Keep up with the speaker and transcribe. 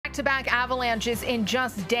Back-to-back avalanches in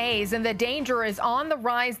just days, and the danger is on the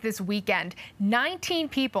rise this weekend. 19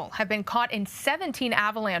 people have been caught in 17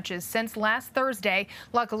 avalanches since last Thursday.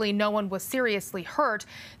 Luckily, no one was seriously hurt.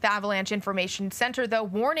 The Avalanche Information Center, though,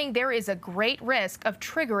 warning there is a great risk of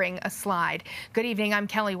triggering a slide. Good evening, I'm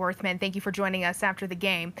Kelly Worthman. Thank you for joining us after the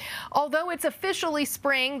game. Although it's officially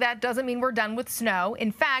spring, that doesn't mean we're done with snow.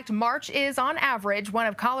 In fact, March is, on average, one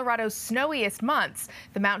of Colorado's snowiest months.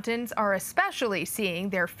 The mountains are especially seeing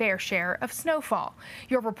their fair share of snowfall.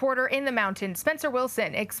 Your reporter in the mountains, Spencer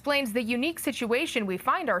Wilson, explains the unique situation we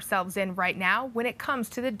find ourselves in right now when it comes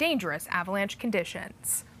to the dangerous avalanche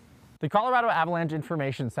conditions. The Colorado Avalanche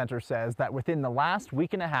Information Center says that within the last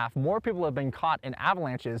week and a half, more people have been caught in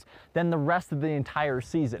avalanches than the rest of the entire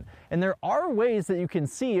season. And there are ways that you can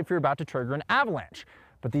see if you're about to trigger an avalanche,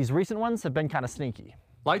 but these recent ones have been kind of sneaky.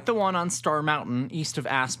 Like the one on Star Mountain east of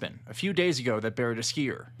Aspen a few days ago that buried a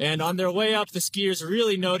skier. And on their way up, the skiers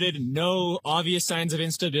really noted no obvious signs of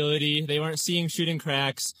instability. They weren't seeing shooting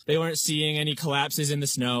cracks. They weren't seeing any collapses in the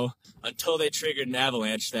snow until they triggered an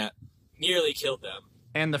avalanche that nearly killed them.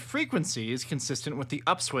 And the frequency is consistent with the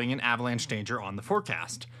upswing in avalanche danger on the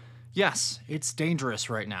forecast. Yes, it's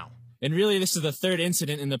dangerous right now. And really, this is the third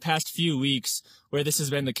incident in the past few weeks where this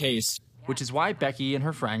has been the case. Which is why Becky and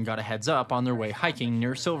her friend got a heads up on their way hiking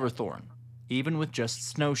near Silverthorne, even with just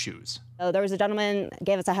snowshoes. So there was a gentleman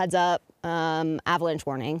gave us a heads up, avalanche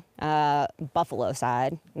warning, Buffalo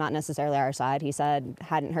side, not necessarily our side. He said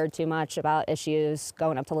hadn't heard too much about issues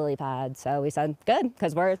going up to Lily Pad. So we said, good,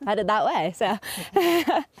 because we're headed that way. So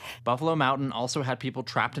Buffalo Mountain also had people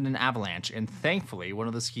trapped in an avalanche, and thankfully one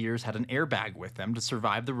of the skiers had an airbag with them to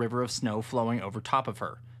survive the river of snow flowing over top of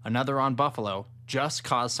her. Another on Buffalo just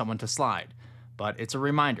caused someone to slide. But it's a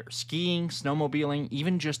reminder, skiing, snowmobiling,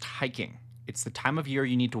 even just hiking, it's the time of year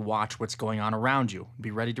you need to watch what's going on around you, be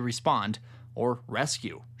ready to respond or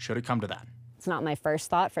rescue, should it come to that. It's not my first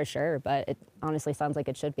thought for sure, but it honestly sounds like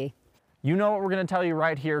it should be. You know what we're going to tell you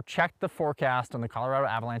right here. Check the forecast on the Colorado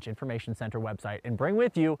Avalanche Information Center website and bring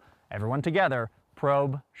with you, everyone together,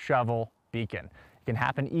 probe, shovel, beacon. It can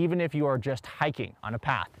happen even if you are just hiking on a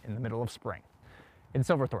path in the middle of spring. In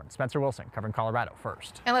Silverthorne, Spencer Wilson covering Colorado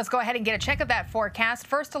First. And let's go ahead and get a check of that forecast.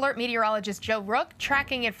 First Alert meteorologist Joe Rook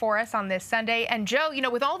tracking it for us on this Sunday. And Joe, you know,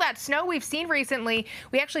 with all that snow we've seen recently,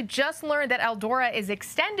 we actually just learned that Eldora is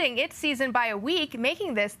extending its season by a week,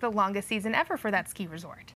 making this the longest season ever for that ski resort.